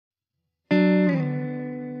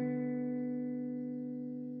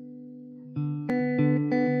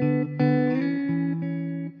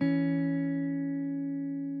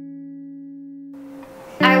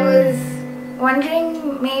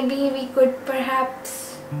maybe we could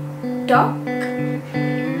perhaps talk?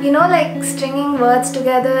 You know, like stringing words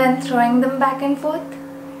together and throwing them back and forth?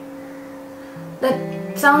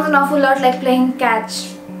 That sounds an awful lot like playing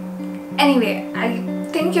catch. Anyway, I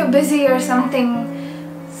think you're busy or something,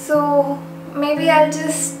 so maybe I'll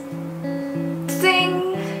just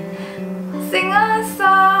sing a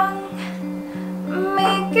song,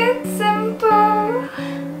 make it simple,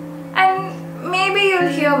 and maybe you'll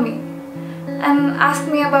hear me and ask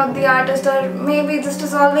me about the artist, or maybe just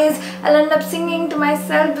as always I'll end up singing to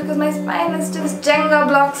myself because my spine is just Jenga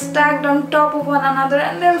blocks stacked on top of one another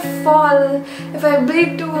and they'll fall if I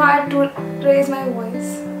breathe too hard to raise my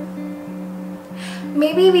voice.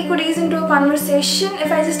 Maybe we could ease into a conversation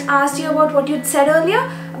if I just asked you about what you'd said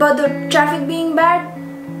earlier about the traffic being bad.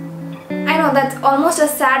 I know that's almost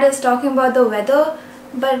as sad as talking about the weather,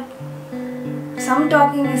 but some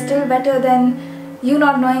talking is still better than you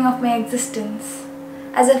not knowing of my existence.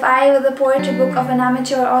 As if I were the poetry book of an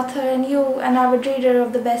amateur author and you an avid reader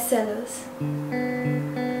of the bestsellers.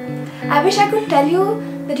 I wish I could tell you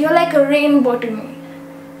that you're like a rainbow to me.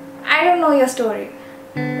 I don't know your story,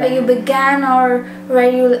 where you began or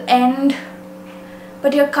where you'll end,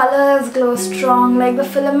 but your colors glow strong like the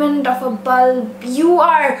filament of a bulb. You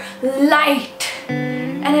are light,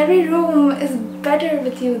 and every room is better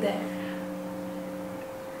with you there.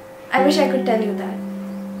 I wish I could tell you that,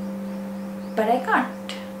 but I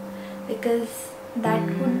can't, because that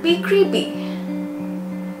would be creepy.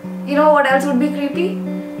 You know what else would be creepy?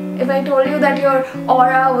 If I told you that your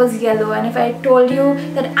aura was yellow, and if I told you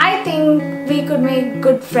that I think we could make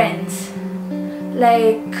good friends,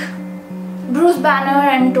 like Bruce Banner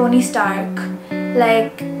and Tony Stark,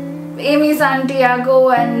 like Amy Santiago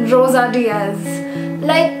and Rosa Diaz,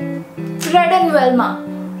 like Fred and Velma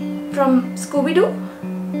from Scooby-Doo.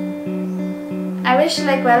 I wish,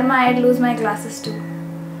 like Velma, I'd lose my glasses too.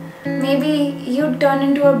 Maybe you'd turn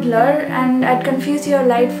into a blur and I'd confuse your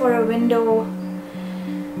light for a window.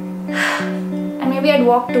 And maybe I'd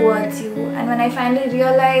walk towards you, and when I finally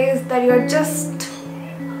realize that you're just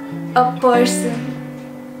a person,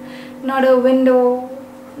 not a window,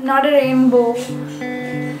 not a rainbow,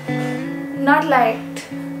 not light,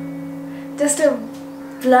 just a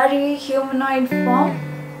blurry humanoid form,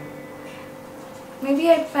 maybe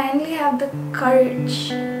I'd finally have the courage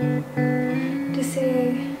to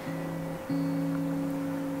say,